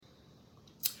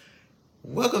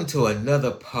Welcome to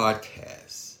another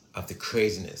podcast of the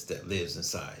craziness that lives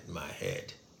inside my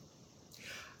head.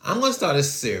 I'm going to start a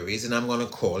series and I'm going to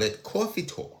call it Coffee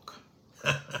Talk.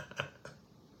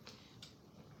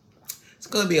 It's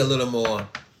going to be a little more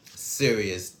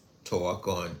serious talk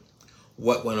on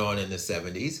what went on in the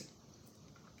 70s.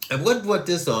 And what brought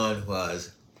this on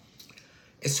was,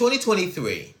 it's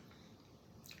 2023.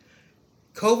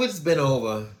 COVID's been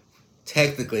over.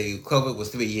 Technically, COVID was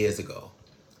 3 years ago.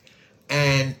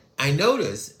 And I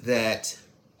noticed that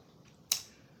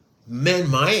men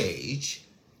my age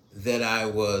that I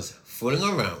was fooling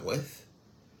around with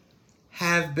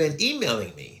have been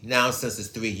emailing me now since it's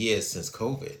 3 years since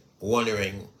COVID,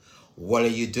 wondering, what are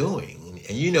you doing?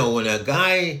 And you know, when a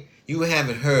guy you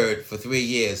haven't heard for 3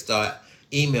 years start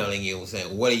emailing you and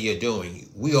saying, what are you doing?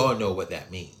 We all know what that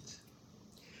means.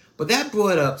 But that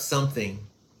brought up something,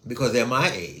 because they're my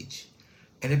age,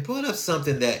 and it brought up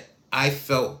something that I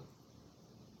felt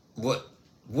what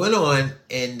went on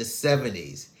in the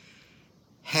 70s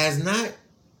has not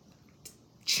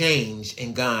changed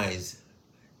in guys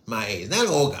my age. Not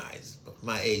all guys, but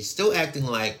my age. Still acting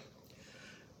like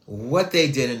what they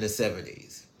did in the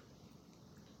 70s.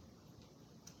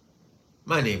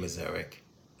 My name is Eric,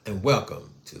 and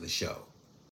welcome to the show.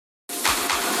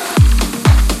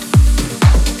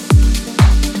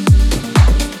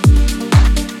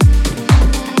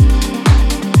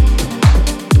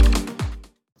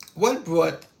 What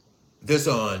brought this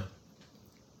on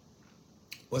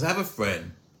was I have a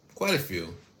friend, quite a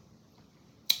few.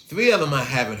 3 of them I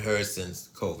haven't heard since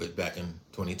COVID back in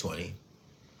 2020.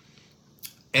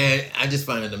 And I just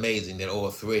find it amazing that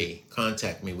all 3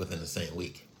 contact me within the same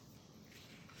week.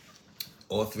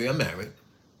 All 3 are married.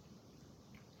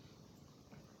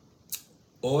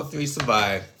 All 3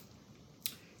 survived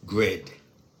GRID.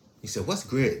 He said, what's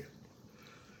GRID?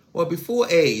 Well, before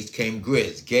AIDS came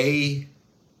GRIDS, gay-related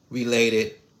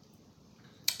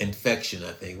infection,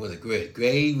 I think. Was it GRID?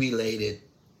 Gay-related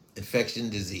infection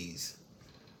disease.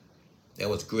 That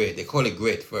was GRID. They called it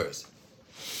GRID first.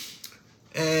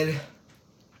 And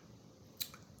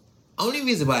only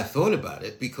reason why I thought about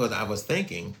it, because I was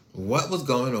thinking what was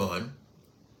going on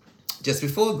just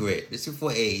before GRID, just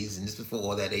before AIDS, and just before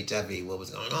all that HIV, what was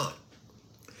going on.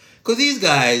 Because these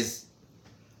guys,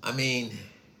 I mean,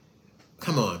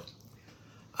 come on.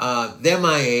 They're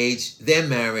my age. They're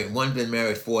married. One's been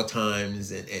married 4 times,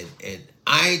 and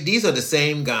these are the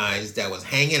same guys that was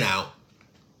hanging out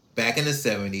back in the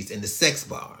 70s in the sex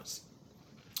bars,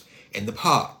 in the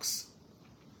parks,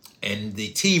 and the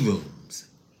tea rooms,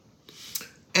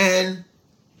 and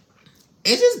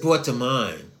it just brought to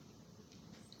mind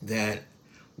that,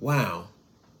 wow,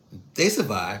 they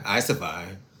survived. I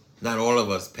survived. Not all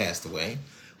of us passed away.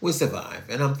 We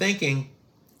survived, and I'm thinking,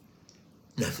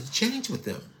 nothing's changed with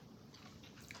them.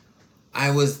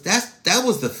 That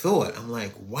was the thought. I'm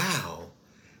like, wow,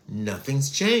 nothing's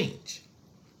changed.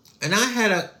 And I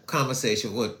had a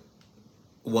conversation with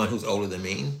one who's older than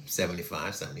me,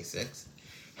 75, 76,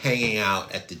 hanging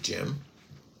out at the gym,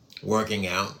 working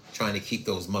out, trying to keep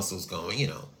those muscles going, you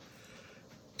know,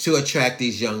 to attract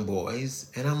these young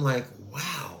boys. And I'm like,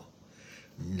 wow,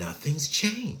 nothing's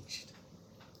changed.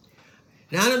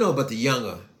 Now, I don't know about the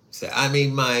younger. I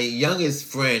mean, my youngest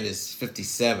friend is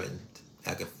 57.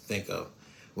 I could think of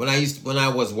when I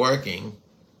was working.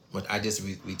 I just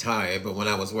retired, but when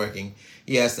I was working,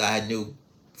 yes, I had new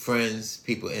friends,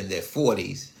 people in their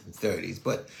 40s and 30s,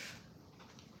 but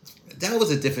that was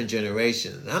a different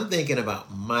generation. I'm thinking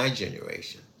about my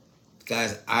generation,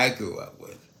 guys I grew up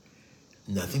with.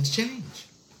 Nothing's changed.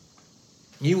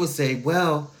 You would say,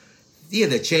 well, yeah,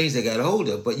 they changed, they got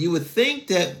older, but you would think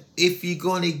that if you're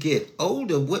going to get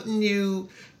older, wouldn't you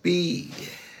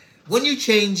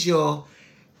change your,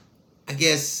 I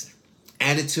guess,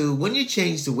 attitude? Wouldn't you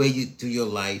change the way you do your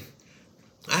life?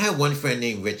 I had one friend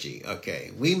named Richie,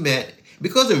 okay. We met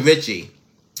because of Richie.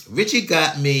 Richie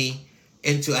got me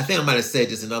into, I think I might have said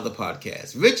this in another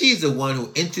podcast. Richie is the one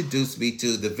who introduced me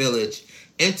to the village,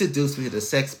 introduced me to the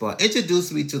sex bar,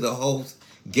 introduced me to the whole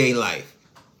gay life.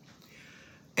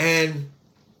 And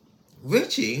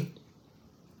Richie,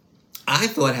 I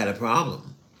thought had a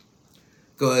problem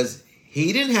because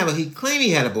he claimed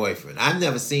he had a boyfriend. I've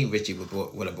never seen Richie with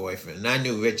a boyfriend. And I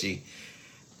knew Richie,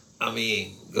 I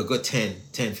mean, a good 10,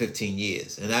 15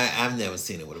 years. And I've never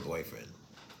seen him with a boyfriend.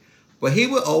 But he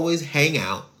would always hang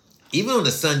out, even on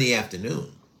a Sunday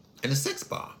afternoon, in a sex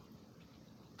bar.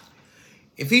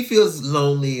 If he feels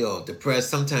lonely or depressed,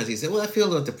 sometimes he said, well, I feel a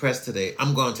little depressed today.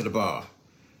 I'm going to the bar.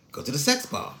 Go to the sex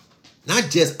bar. Not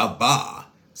just a bar,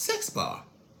 sex bar.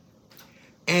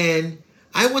 And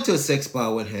I went to a sex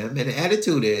bar with him, and the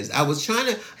attitude is, I was trying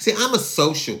to see. I'm a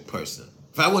social person.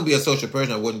 If I wouldn't be a social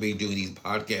person, I wouldn't be doing these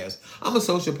podcasts. I'm a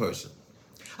social person.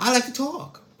 I like to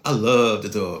talk. I love to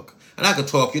talk, and I could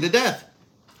talk you to death.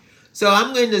 So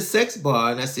I'm in the sex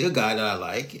bar, and I see a guy that I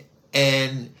like,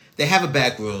 and they have a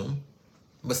back room.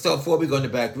 But still, before we go in the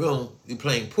back room, we're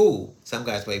playing pool. Some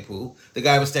guys play pool. The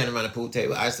guy was standing around the pool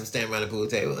table. I was standing around the pool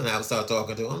table, and I would start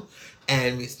talking to him.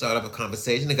 And we start up a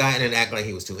conversation. The guy didn't act like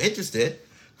he was too interested.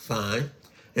 Fine.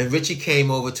 And Richie came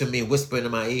over to me, whispering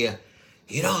in my ear,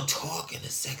 "You don't talk in the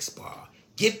sex bar.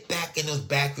 Get back in those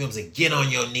back rooms and get on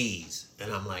your knees."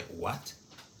 And I'm like, what?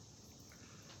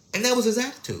 And that was his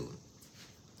attitude.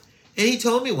 And he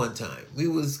told me one time, we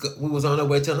was on our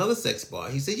way to another sex bar.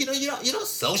 He said, you don't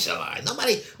socialize.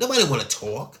 Nobody want to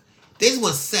talk. They just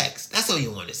want sex. That's all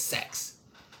you want is sex.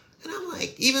 And I'm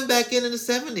like, even back in the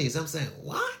 70s, I'm saying,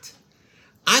 what?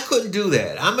 I couldn't do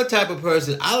that. I'm the type of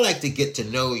person, I like to get to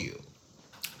know you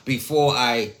before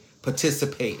I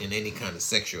participate in any kind of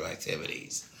sexual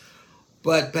activities.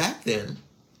 But back then,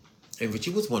 and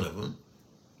Richie was one of them,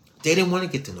 they didn't want to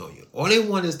get to know you. All they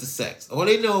want is the sex. All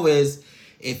they know is,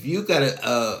 if you got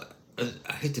I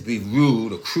hate to be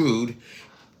rude or crude,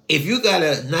 if you got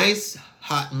a nice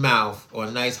hot mouth or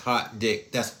a nice hot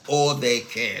dick, that's all they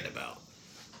cared about.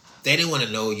 They didn't want to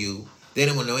know you. They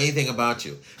didn't want to know anything about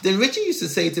you. Then Richie used to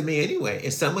say to me anyway, in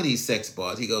some of these sex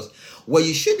bars, he goes, well,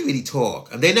 you shouldn't really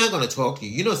talk. And they're not going to talk to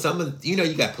you. You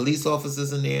got police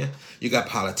officers in there. You got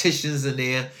politicians in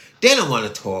there. They don't want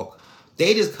to talk.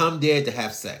 They just come there to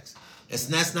have sex.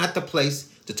 That's not the place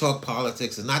to talk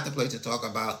politics. It's not the place to talk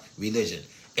about religion.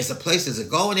 It's a place to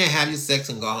go in there, have your sex,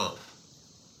 and go home.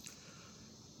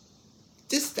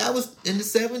 That was in the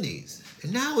 70s.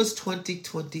 And now it's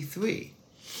 2023.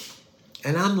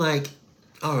 And I'm like,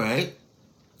 all right,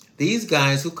 these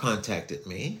guys who contacted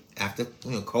me after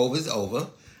COVID's over,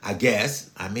 I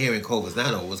guess, I'm hearing COVID's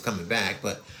not over, it's coming back,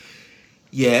 but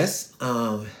yes,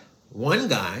 one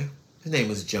guy, his name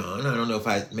was John. I don't know if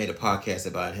I made a podcast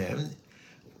about him.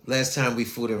 Last time we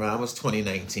fooled around was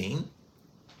 2019.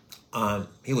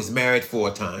 He was married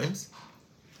 4 times.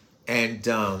 And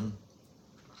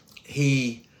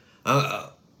he claimed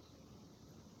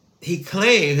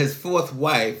his 4th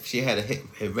wife, she had a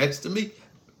hysterectomy,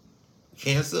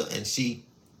 cancer, and she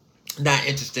not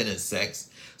interested in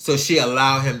sex. So she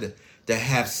allowed him to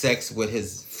have sex with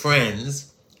his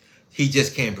friends. He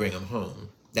just can't bring them home.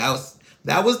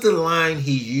 That was the line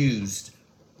he used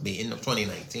me in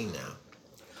 2019 now.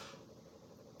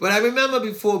 But I remember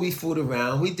before we fooled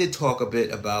around, we did talk a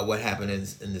bit about what happened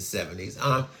in the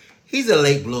 70s. He's a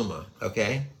late bloomer,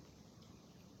 okay?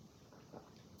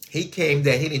 He came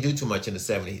there. He didn't do too much in the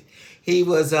 70s. He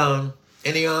was in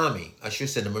the Army. I should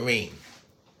say the Marine.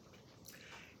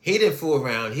 He didn't fool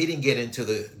around. He didn't get into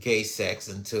the gay sex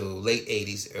until late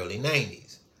 80s, early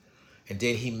 90s. And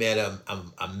then he met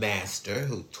a master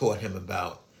who taught him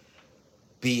about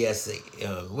BDSM,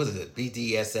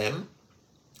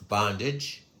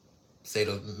 bondage,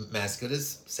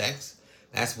 sadomasochism, sex.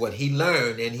 That's what he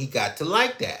learned, and he got to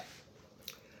like that.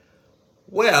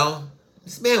 Well,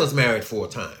 this man was married 4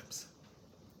 times.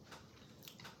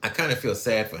 I kind of feel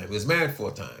sad for him. He was married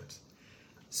 4 times.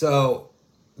 So,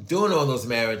 during all those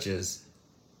marriages,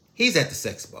 he's at the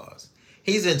sex bars.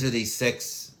 He's into these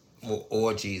sex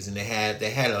orgies, and they had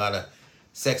a lot of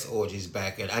sex orgies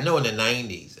back in, I know in the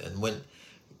 90s, and when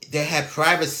they had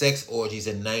private sex orgies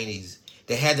in the 90s,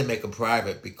 they had to make them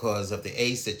private because of the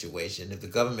AIDS situation. If the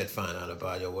government found out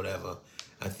about it or whatever,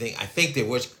 I think they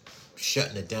were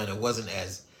shutting it down. It wasn't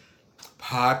as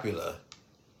popular.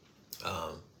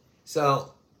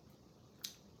 So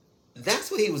that's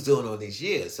what he was doing all these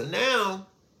years. So now,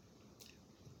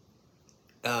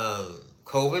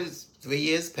 COVID is 3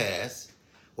 years past.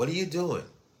 What are you doing?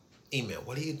 Email,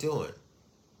 what are you doing?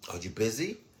 Are you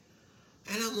busy?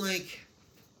 And I'm like,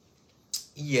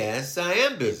 yes, I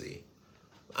am busy.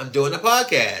 I'm doing a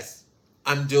podcast.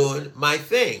 I'm doing my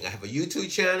thing. I have a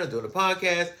YouTube channel, doing a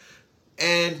podcast.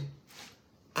 And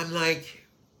I'm like,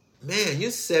 man,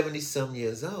 you're 70-some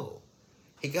years old.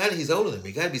 He's older than me.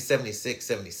 He got to be 76,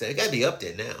 77. He got to be up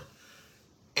there now.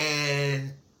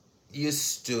 And you're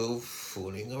still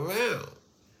fooling around.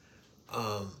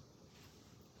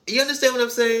 You understand what I'm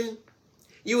saying?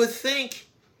 You would think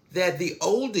that the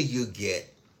older you get,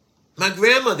 my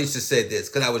grandmother used to say this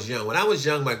because I was young. When I was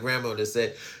young, my grandmother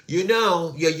said, you're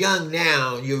young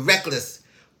now, you're reckless,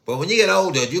 but when you get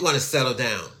older, you're going to settle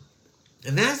down.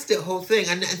 And that's the whole thing.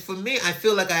 And for me, I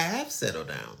feel like I have settled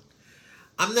down.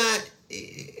 I'm not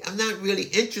really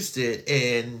interested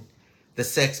in the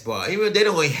sex bar. Even they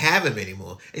don't even have him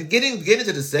anymore. And getting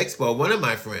to the sex bar, one of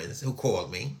my friends who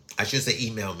called me, I should say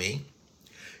emailed me,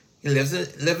 he lives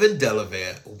in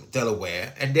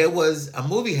Delaware, and there was a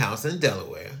movie house in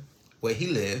Delaware where he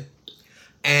lived,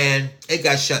 and it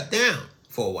got shut down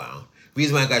for a while.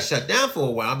 Reason why it got shut down for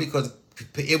a while because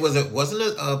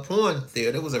wasn't a porn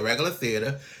theater, it was a regular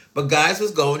theater, but guys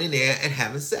was going in there and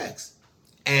having sex.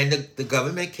 And the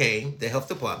government came, the health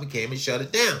department came and shut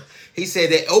it down. He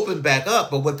said they opened back up,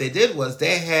 but what they did was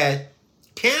they had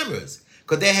cameras.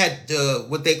 Because they had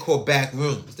what they call back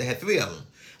rooms. They had 3 of them.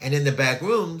 And in the back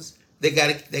rooms, they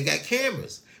got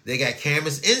cameras. They got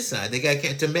cameras inside. They got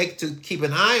to keep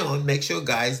an eye on, make sure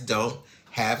guys don't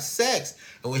have sex.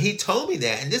 And when he told me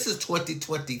that, and this is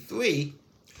 2023,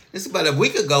 this is about a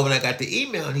week ago when I got the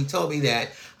email, and he told me that,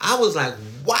 I was like,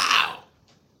 wow,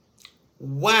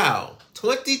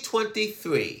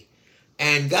 2023.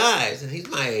 And guys, and he's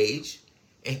my age,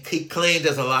 and he claimed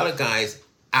there's a lot of guys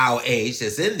our age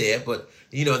that's in there, but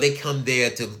they come there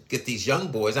to get these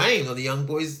young boys. I didn't know the young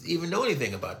boys even know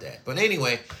anything about that. But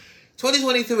anyway,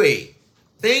 2023,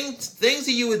 things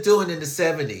that you were doing in the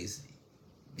 70s,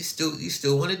 you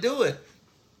still want to do it.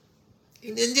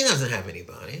 And he doesn't have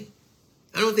anybody.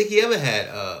 I don't think he ever had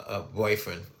a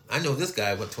boyfriend. I know this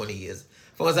guy for 20 years. As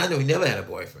far as I know, he never had a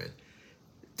boyfriend.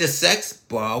 The sex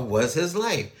bar was his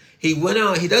life. He went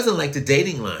on. He doesn't like the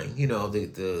dating line.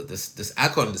 The I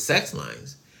call them the sex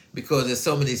lines because there's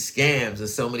so many scams and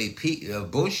so many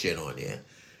bullshit on there.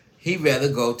 He'd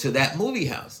rather go to that movie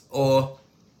house or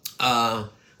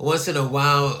once in a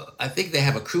while. I think they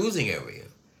have a cruising area.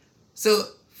 So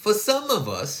for some of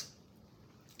us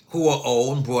who are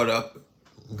old and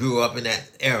grew up in that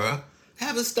era,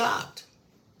 haven't stopped.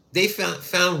 They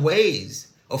found ways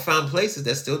or found places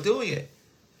that's still doing it.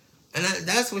 And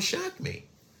that's what shocked me.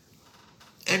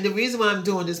 And the reason why I'm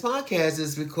doing this podcast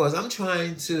is because I'm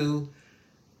trying to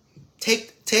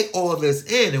take all this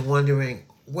in and wondering,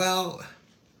 well,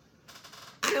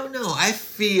 I don't know. I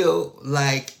feel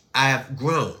like I've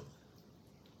grown.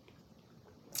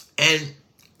 And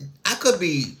I could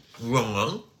be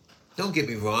wrong. Don't get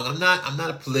me wrong. I'm not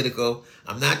a political.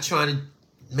 I'm not trying to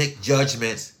make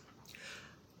judgments.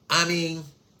 I mean,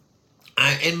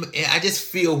 I just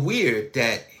feel weird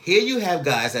that here you have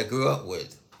guys I grew up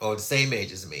with, or the same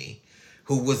age as me,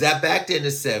 who was back there in the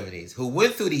 70s, who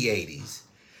went through the 80s,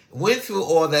 went through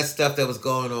all that stuff that was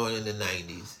going on in the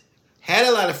 90s, had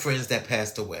a lot of friends that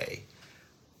passed away.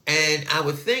 And I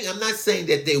would think, I'm not saying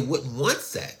that they wouldn't want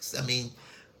sex. I mean,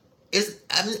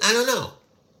 I don't know.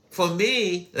 For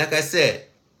me, like I said,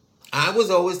 I was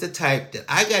always the type that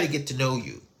I got to get to know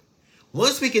you.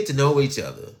 Once we get to know each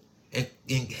other and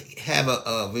have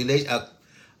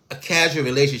a casual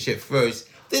relationship first,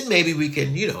 then maybe we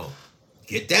can,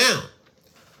 get down.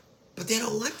 But they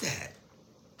don't want that.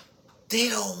 They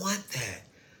don't want that.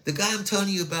 The guy I'm telling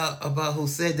you about who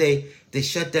said they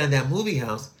shut down that movie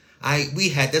house, we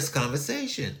had this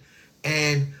conversation.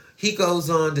 And he goes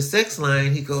on the sex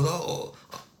line, he goes,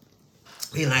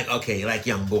 he like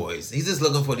young boys. He's just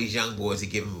looking for these young boys to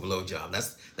give him a blowjob.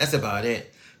 That's about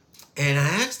it. And I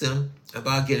asked him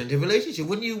about getting into a relationship.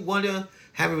 Wouldn't you want to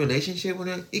have a relationship with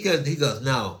him? He goes,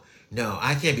 no,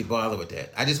 I can't be bothered with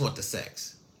that. I just want the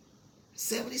sex.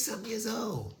 70-something years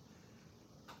old.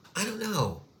 I don't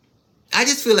know. I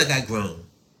just feel like I've grown.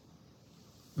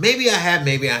 Maybe I have,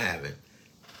 maybe I haven't.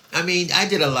 I mean, I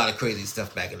did a lot of crazy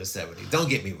stuff back in the 70s. Don't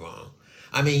get me wrong.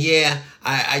 I mean, yeah,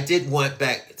 I did want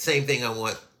back, same thing I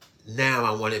want now,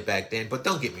 I wanted back then, but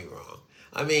don't get me wrong.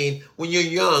 I mean, when you're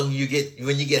young,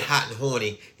 when you get hot and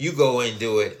horny, you go and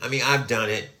do it. I mean, I've done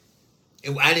it.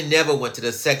 I never went to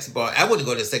the sex bar. I wouldn't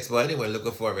go to the sex bar anyway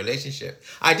looking for a relationship.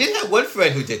 I did have one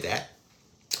friend who did that.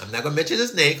 I'm not going to mention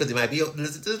his name because he might be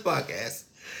listening to this podcast.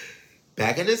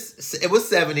 Back in it was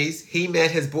 70s, he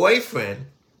met his boyfriend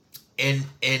in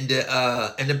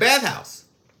the bathhouse.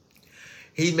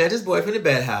 He met his boyfriend in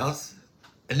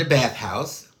the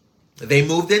bathhouse. They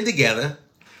moved in together.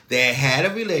 They had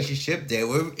a relationship. They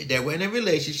were in a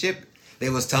relationship. They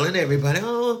was telling everybody,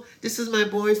 oh, this is my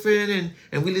boyfriend,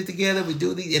 and we live together. We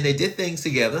do these, and they did things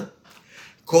together.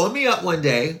 Called me up one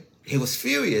day. He was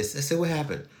furious. I said, what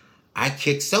happened? I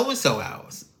kicked so-and-so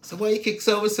out. So why you kick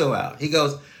so-and-so out? He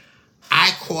goes,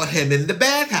 I caught him in the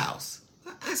bathhouse.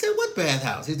 I said, what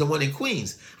bathhouse? He's the one in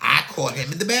Queens. I caught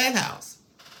him in the bathhouse.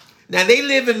 Now, they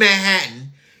live in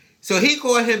Manhattan, so he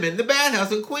caught him in the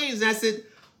bathhouse in Queens. And I said,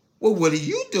 well, what are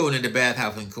you doing in the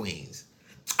bathhouse in Queens?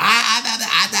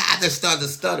 I just started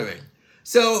stuttering.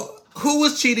 So, who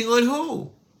was cheating on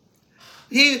who?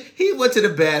 He went to the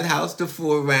bathhouse to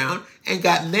fool around and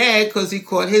got mad because he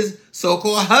caught his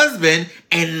so-called husband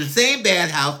in the same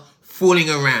bathhouse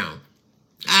fooling around.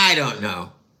 I don't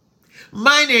know.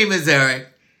 My name is Eric,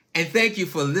 and thank you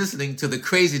for listening to the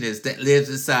craziness that lives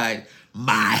inside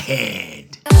my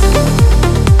head.